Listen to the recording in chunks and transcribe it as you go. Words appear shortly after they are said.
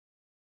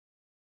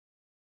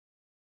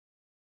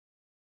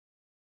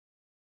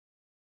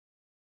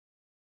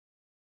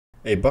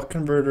A buck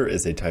converter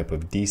is a type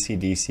of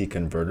DC-DC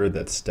converter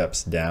that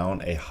steps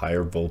down a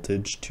higher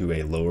voltage to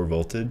a lower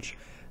voltage.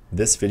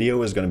 This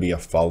video is going to be a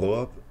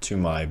follow-up to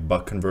my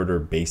buck converter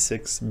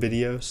basics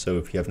video, so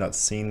if you have not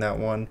seen that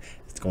one,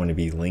 it's going to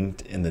be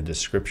linked in the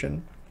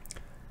description.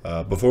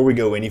 Before we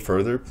go any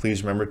further,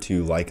 please remember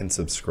to like and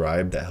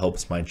subscribe. That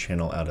helps my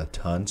channel out a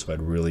ton, so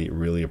I'd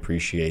really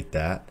appreciate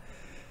that.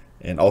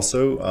 And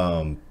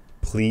also,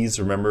 please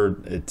remember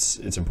it's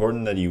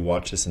important that you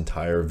watch this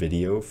entire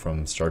video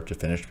from start to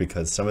finish,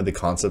 because some of the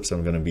concepts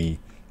I'm going to be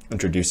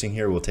introducing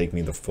here will take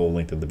me the full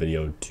length of the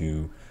video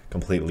to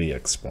completely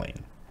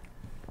explain.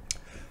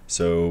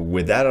 So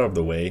with that out of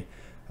the way,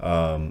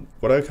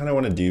 what I kind of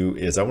want to do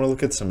is I want to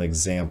look at some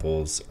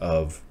examples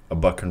of a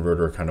buck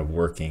converter kind of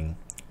working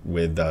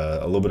with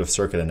a little bit of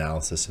circuit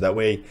analysis. So that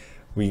way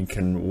we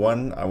can,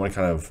 I want to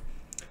kind of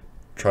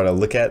try to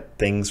look at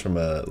things from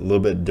a little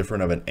bit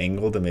different of an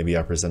angle than maybe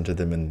I presented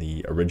them in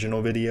the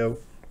original video.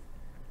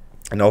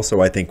 And also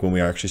I think when we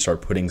actually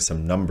start putting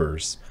some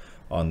numbers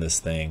on this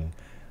thing,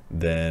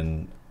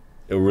 then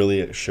it'll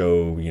really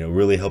show,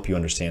 really help you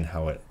understand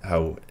how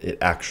it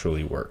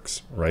actually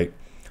works, right?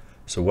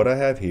 So what I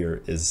have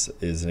here is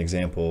an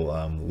example.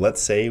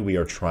 Let's say we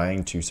are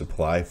trying to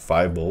supply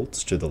 5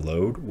 volts to the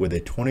load with a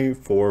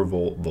 24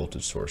 volt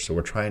voltage source. So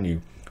we're trying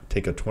to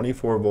take a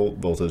 24 volt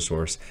voltage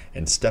source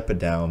and step it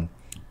down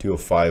to a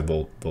 5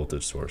 volt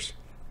voltage source.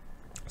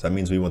 So that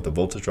means we want the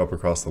voltage drop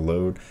across the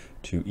load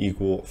to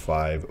equal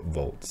 5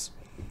 volts.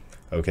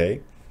 Okay,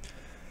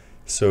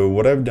 so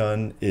what I've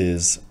done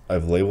is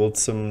I've labeled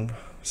some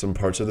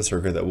parts of the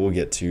circuit that we'll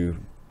get to,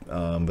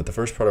 but the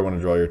first part I want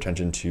to draw your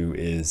attention to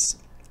is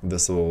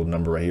this little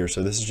number right here.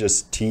 So this is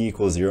just t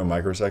equals 0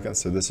 microseconds.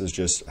 So this is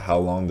just how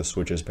long the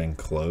switch has been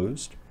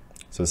closed.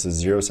 So this is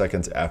 0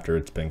 seconds after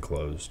it's been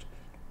closed.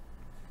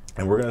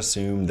 And we're going to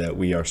assume that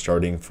we are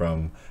starting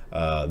from,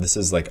 this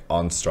is like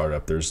on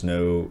startup.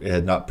 It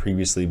had not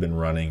previously been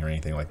running or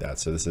anything like that.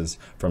 So this is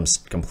from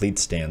complete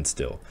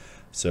standstill.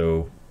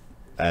 So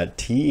at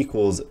t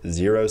equals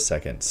 0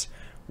 seconds,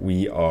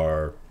 we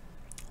are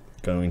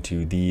going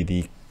to,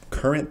 the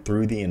current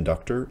through the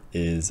inductor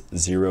is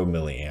 0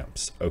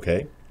 milliamps,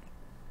 okay?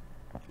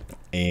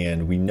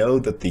 And we know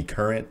that the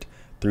current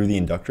through the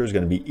inductor is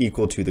going to be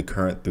equal to the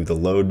current through the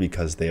load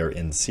because they are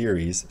in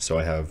series. So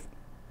I have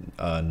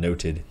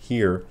noted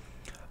here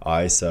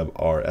I sub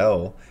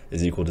RL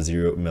is equal to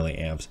 0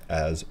 milliamps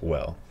as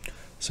well.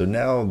 So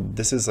now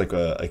this is like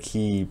a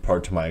key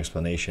part to my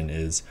explanation.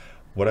 Is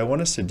what I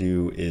want us to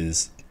do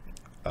is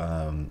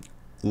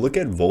look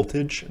at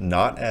voltage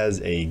not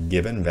as a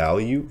given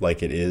value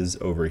like it is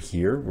over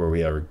here where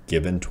we are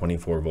given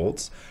 24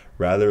 volts.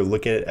 Rather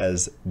look at it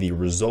as the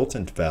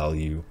resultant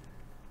value,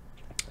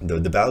 the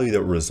value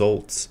that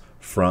results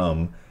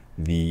from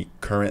the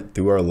current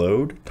through our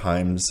load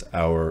times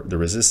the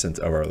resistance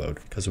of our load,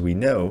 because we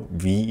know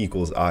V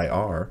equals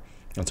IR.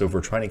 And so if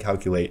we're trying to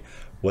calculate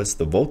what's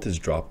the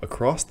voltage drop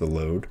across the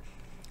load,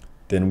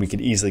 then we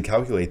could easily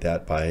calculate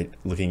that by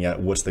looking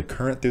at what's the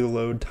current through the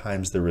load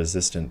times the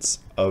resistance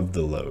of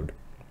the load.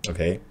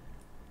 Okay,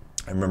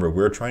 and remember,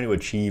 we're trying to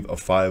achieve a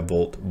 5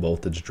 volt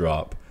voltage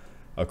drop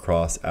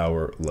across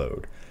our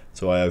load.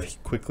 So I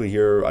have quickly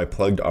here, I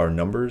plugged our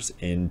numbers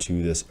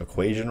into this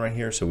equation right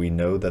here. So we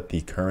know that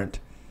the current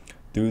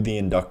through the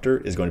inductor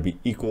is going to be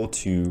equal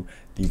to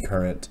the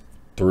current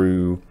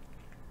through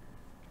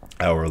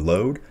our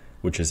load,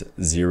 which is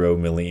 0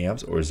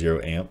 milliamps or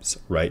 0 amps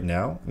right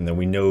now. And then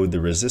we know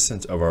the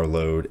resistance of our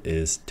load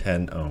is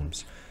 10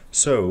 ohms.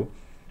 So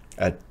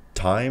at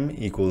time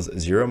equals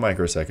 0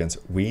 microseconds,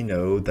 we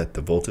know that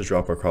the voltage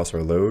drop across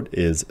our load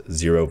is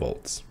 0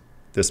 volts.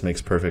 This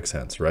makes perfect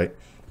sense, right?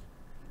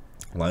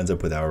 Lines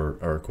up with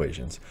our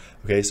equations.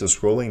 Okay, so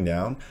scrolling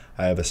down,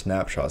 I have a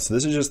snapshot. So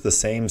this is just the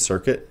same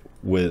circuit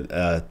with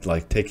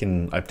I've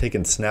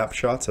taken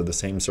snapshots of the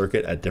same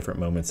circuit at different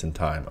moments in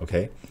time.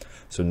 Okay,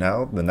 so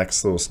now the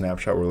next little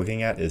snapshot we're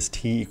looking at is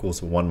t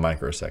equals 1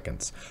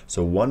 microseconds.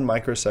 So 1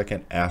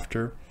 microsecond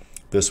after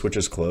the switch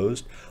is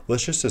closed,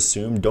 let's just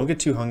assume, don't get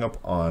too hung up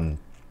on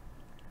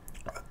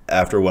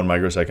after 1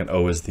 microsecond,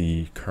 oh, is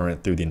the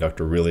current through the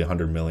inductor really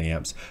 100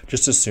 milliamps?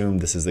 Just assume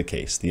this is the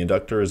case. The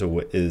inductor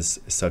is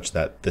such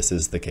that this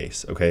is the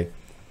case, okay?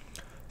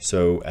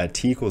 So at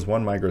t equals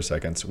 1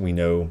 microseconds, we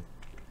know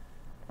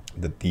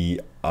that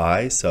the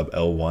I sub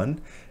L1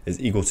 is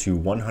equal to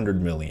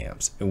 100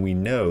 milliamps. And we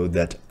know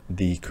that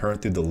the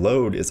current through the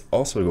load is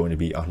also going to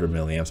be 100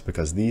 milliamps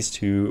because these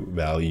two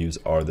values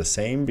are the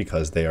same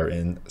because they are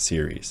in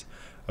series,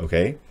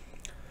 okay?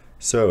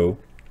 So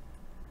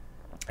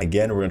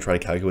again, we're going to try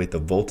to calculate the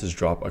voltage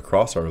drop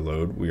across our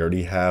load. We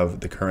already have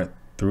the current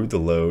through the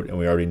load and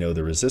we already know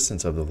the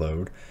resistance of the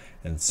load.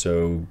 And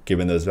so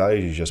given those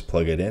values, you just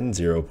plug it in.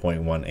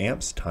 0.1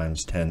 amps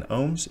times 10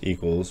 ohms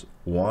equals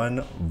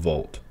 1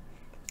 volt,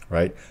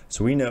 right?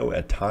 So we know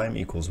at time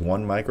equals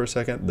 1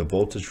 microsecond, the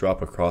voltage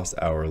drop across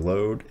our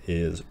load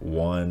is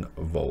 1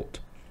 volt.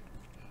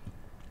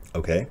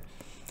 Okay,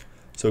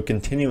 So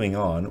continuing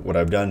on, what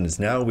I've done is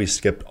now we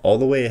skipped all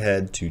the way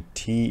ahead to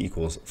t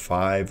equals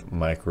 5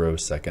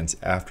 microseconds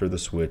after the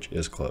switch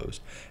is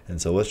closed.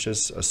 And so let's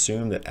just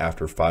assume that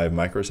after 5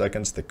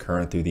 microseconds, the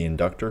current through the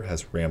inductor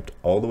has ramped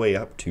all the way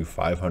up to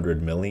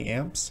 500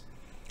 milliamps.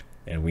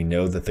 And we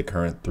know that the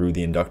current through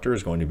the inductor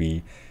is going to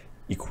be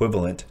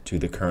equivalent to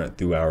the current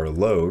through our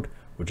load,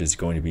 which is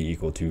going to be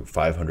equal to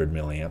 500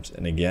 milliamps.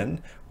 And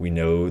again, we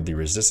know the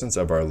resistance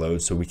of our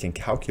load, so we can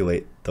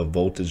calculate the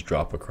voltage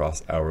drop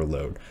across our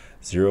load.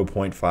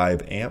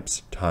 0.5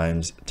 amps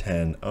times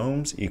 10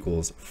 ohms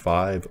equals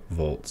 5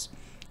 volts.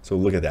 So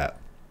look at that.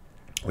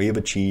 We have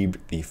achieved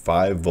the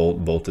 5 volt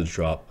voltage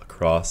drop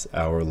across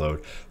our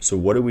load. So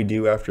what do we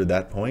do after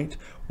that point?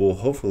 Well,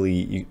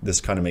 hopefully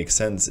this kind of makes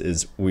sense.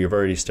 Is we have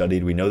already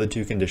studied, we know the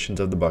two conditions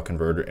of the buck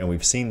converter, and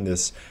we've seen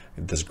this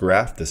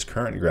graph, this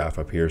current graph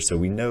up here. So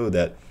we know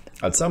that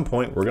at some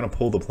point we're going to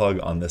pull the plug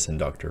on this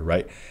inductor,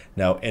 right?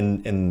 Now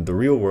in the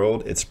real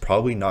world, it's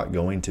probably not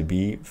going to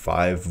be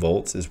 5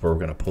 volts is where we're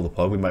going to pull the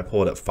plug. We might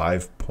pull it at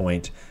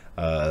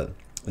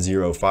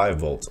 5.05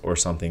 volts or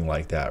something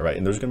like that, right?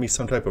 And there's going to be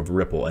some type of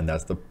ripple, and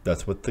that's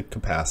what the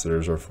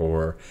capacitors are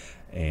for,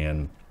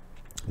 and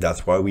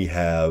that's why we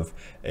have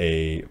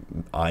a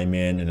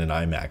Imin and an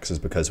Imax, is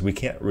because we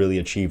can't really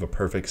achieve a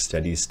perfect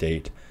steady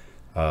state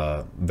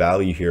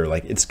value here.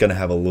 Like, it's going to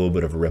have a little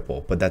bit of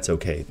ripple, but that's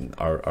okay.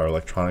 Our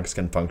electronics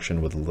can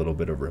function with a little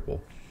bit of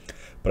ripple.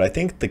 But I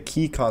think the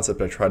key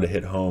concept I try to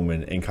hit home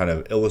and kind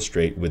of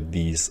illustrate with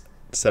these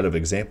set of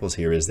examples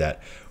here is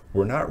that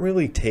we're not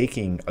really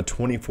taking a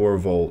 24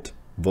 volt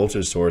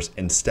voltage source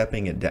and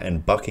stepping it down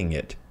and bucking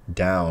it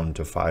down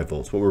to 5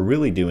 volts. What we're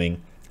really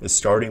doing is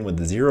starting with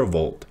the 0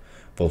 volt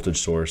voltage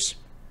source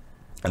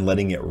and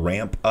letting it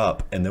ramp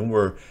up, and then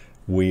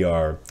we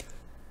are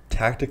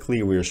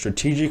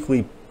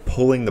strategically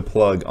pulling the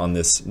plug on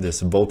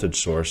this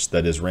voltage source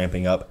that is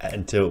ramping up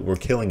until we're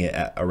killing it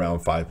at around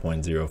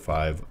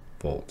 5.05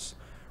 volts,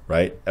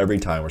 right? Every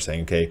time we're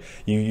saying, okay,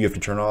 you have to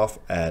turn off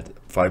at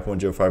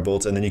 5.05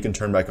 volts, and then you can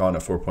turn back on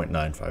at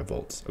 4.95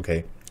 volts,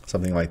 okay?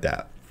 Something like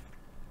that.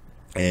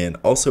 And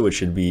also it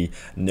should be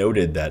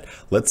noted that,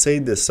 let's say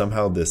this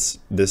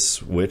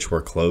switch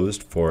were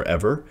closed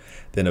forever,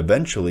 then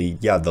eventually,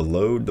 yeah, the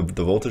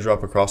voltage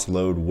drop across the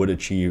load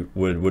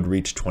would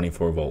reach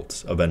 24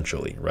 volts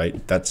eventually,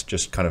 right? That's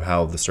just kind of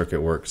how the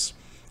circuit works.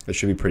 It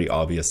should be pretty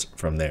obvious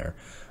from there.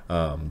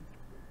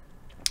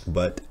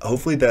 But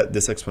hopefully that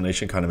this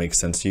explanation kind of makes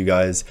sense to you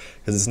guys,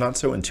 because it's not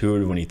so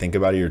intuitive when you think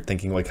about it. You're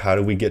thinking like, how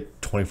do we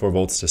get 24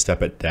 volts to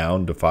step it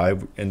down to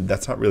 5? And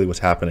that's not really what's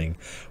happening.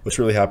 What's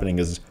really happening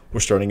is we're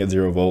starting at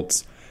 0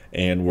 volts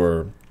and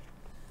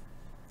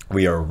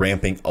we are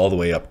ramping all the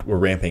way up. We're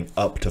ramping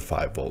up to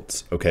 5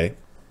 volts. Okay.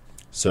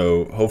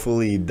 So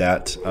hopefully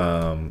that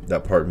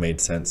that part made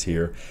sense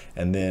here.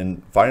 And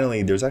then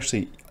finally, there's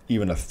actually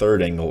even a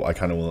third angle I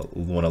kind of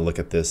want to look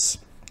at this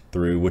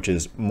through, which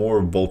is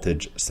more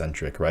voltage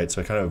centric, right? So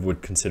I kind of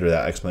would consider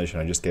that explanation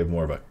I just gave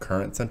more of a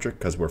current centric,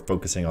 because we're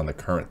focusing on the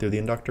current through the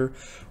inductor.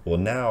 Well,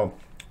 now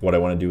what I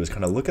want to do is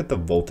kind of look at the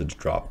voltage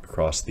drop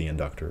across the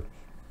inductor.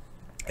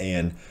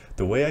 And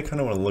the way I kind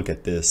of want to look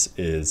at this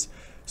is,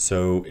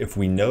 so if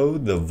we know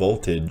the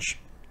voltage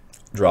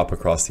drop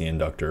across the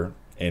inductor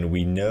and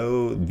we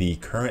know the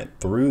current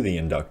through the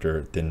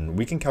inductor, then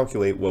we can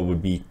calculate what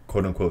would be,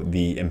 quote unquote,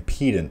 the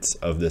impedance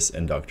of this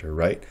inductor,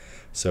 right?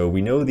 So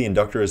we know the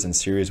inductor is in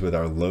series with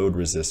our load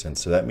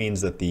resistance. So that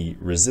means that the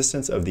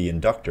resistance of the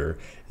inductor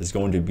is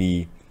going to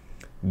be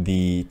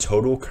the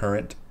total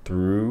current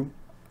through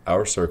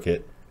our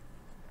circuit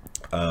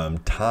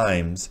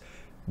times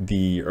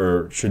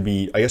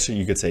I guess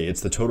you could say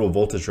it's the total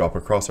voltage drop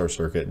across our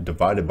circuit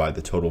divided by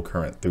the total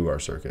current through our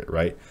circuit,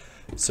 right?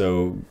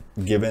 So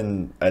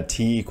given at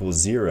t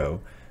equals 0,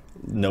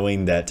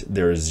 knowing that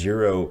there is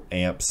 0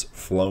 amps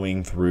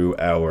flowing through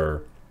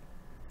our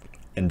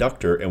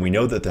inductor, and we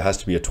know that there has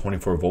to be a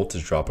 24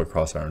 voltage drop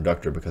across our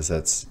inductor, because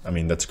that's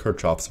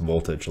Kirchhoff's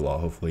voltage law.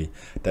 Hopefully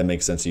that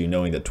makes sense to you,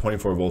 knowing that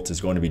 24 volts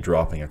is going to be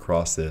dropping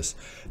across this.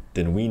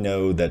 Then we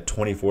know that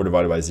 24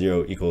 divided by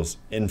 0 equals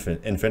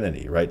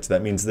infinity, right? So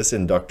that means this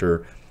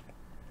inductor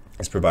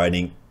is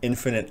providing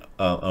infinite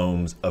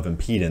ohms of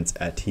impedance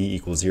at t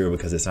equals 0,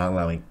 because it's not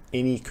allowing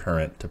any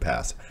current to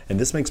pass. And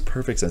this makes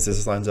perfect sense.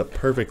 This lines up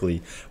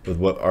perfectly with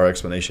what our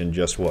explanation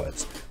just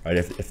was, right?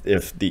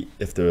 If the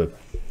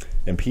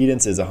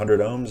impedance is 100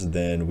 ohms,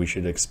 then we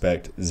should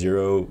expect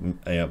 0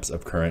 amps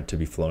of current to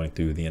be flowing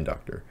through the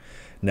inductor.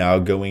 Now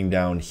going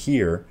down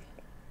here,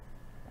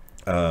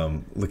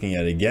 looking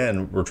at it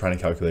again, we're trying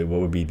to calculate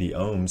what would be the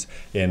ohms.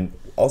 And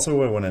also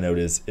what I want to note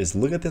is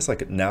look at this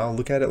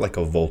look at it like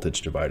a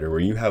voltage divider, where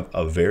you have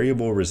a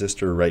variable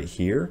resistor right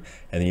here,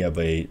 and then you have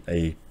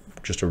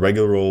just a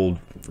regular old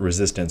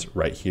resistance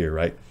right here,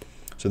 right?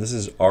 So this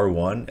is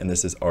R1 and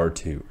this is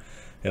R2.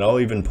 And I'll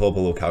even pull up a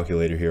little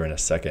calculator here in a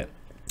second,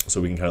 so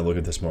we can kind of look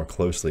at this more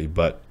closely.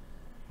 But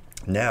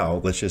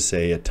now let's just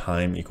say at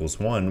time equals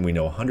 1, we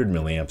know 100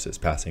 milliamps is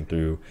passing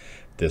through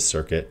this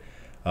circuit.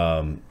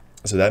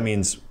 So that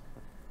means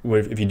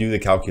if you do the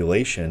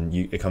calculation,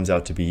 it comes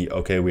out to be,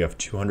 okay, we have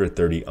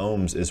 230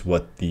 ohms is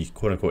what the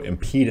quote unquote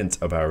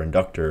impedance of our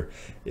inductor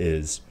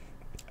is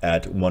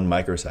at 1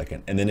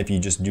 microsecond. And then if you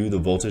just do the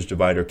voltage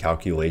divider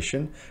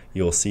calculation,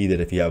 you'll see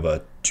that if you have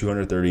a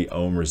 230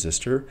 ohm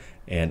resistor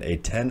and a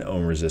 10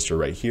 ohm resistor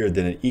right here,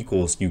 then it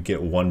equals, you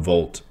get 1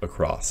 volt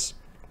across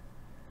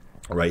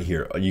right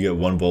here. You get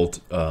 1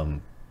 volt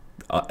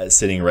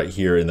sitting right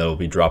here, and that'll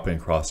be dropping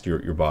across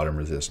your bottom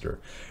resistor,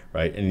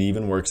 right? And it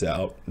even works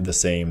out the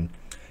same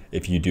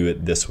if you do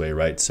it this way,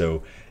 right?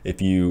 So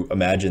if you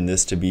imagine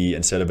this to be,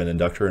 instead of an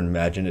inductor,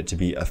 imagine it to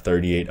be a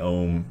 38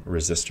 ohm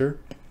resistor,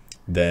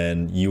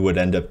 then you would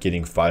end up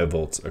getting 5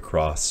 volts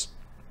across,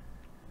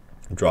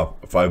 a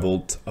 5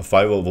 volt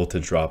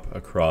voltage drop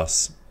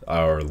across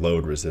our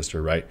load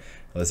resistor, right?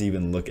 Let's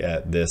even look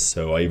at this.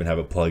 So I even have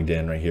it plugged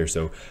in right here.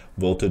 So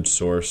voltage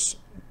source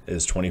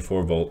is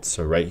 24 volts,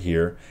 so right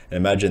here. And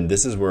imagine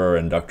this is where our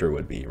inductor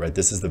would be, right?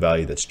 This is the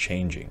value that's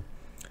changing.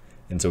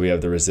 And so we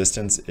have the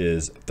resistance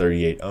is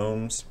 38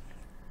 ohms.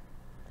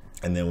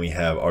 And then we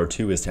have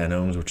R2 is 10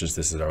 ohms, which is,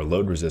 this is our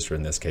load resistor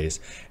in this case.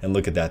 And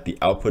look at that, the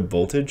output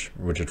voltage,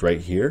 which is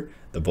right here,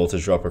 the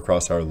voltage drop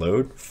across our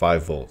load,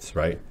 5 volts,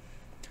 right?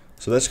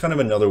 So that's kind of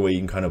another way you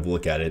can kind of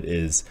look at it,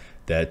 is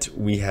that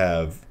we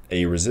have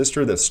a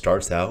resistor that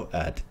starts out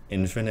at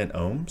infinite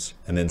ohms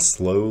and then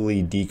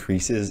slowly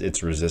decreases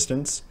its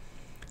resistance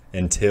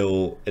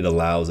until it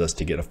allows us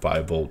to get a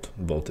 5 volt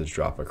voltage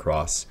drop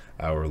across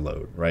our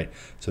load, right?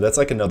 So that's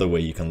like another way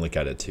you can look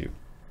at it too.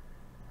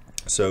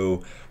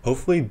 So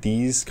hopefully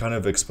these kind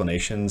of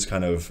explanations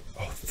kind of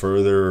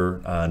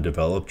further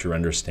developed your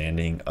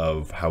understanding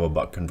of how a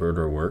buck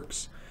converter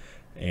works.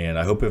 And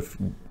I hope if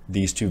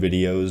these 2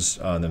 videos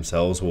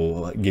themselves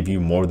will give you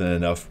more than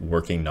enough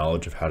working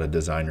knowledge of how to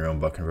design your own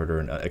buck converter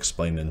and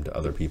explain them to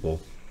other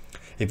people.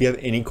 If you have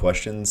any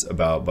questions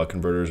about buck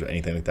converters or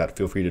anything like that,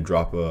 feel free to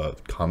drop a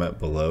comment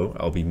below.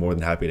 I'll be more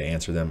than happy to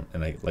answer them.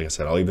 And like I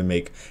said, I'll even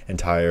make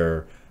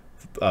entire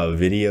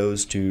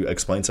videos to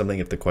explain something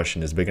if the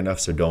question is big enough.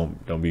 So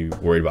don't be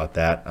worried about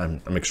that.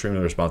 I'm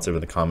extremely responsive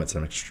in the comments.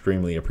 I'm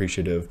extremely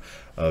appreciative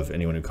of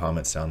anyone who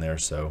comments down there.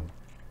 So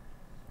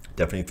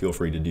definitely feel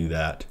free to do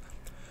that.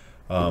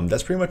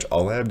 That's pretty much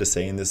all I have to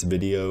say in this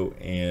video.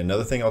 And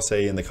another thing I'll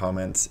say in the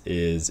comments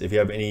is if you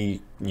have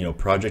any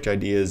project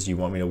ideas you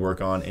want me to work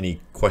on, any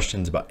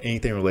questions about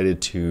anything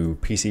related to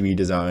PCB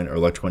design or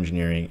electrical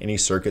engineering, any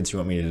circuits you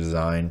want me to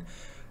design,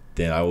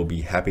 then I will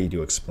be happy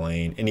to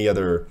explain. Any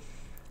other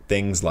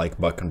things like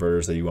buck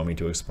converters that you want me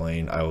to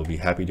explain, I will be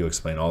happy to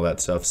explain all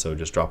that stuff. So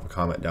just drop a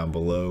comment down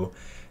below,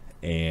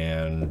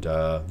 and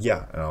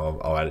yeah, and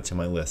I'll add it to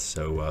my list.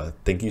 So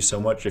thank you so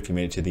much if you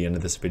made it to the end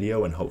of this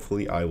video, and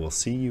hopefully I will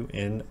see you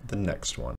in the next one.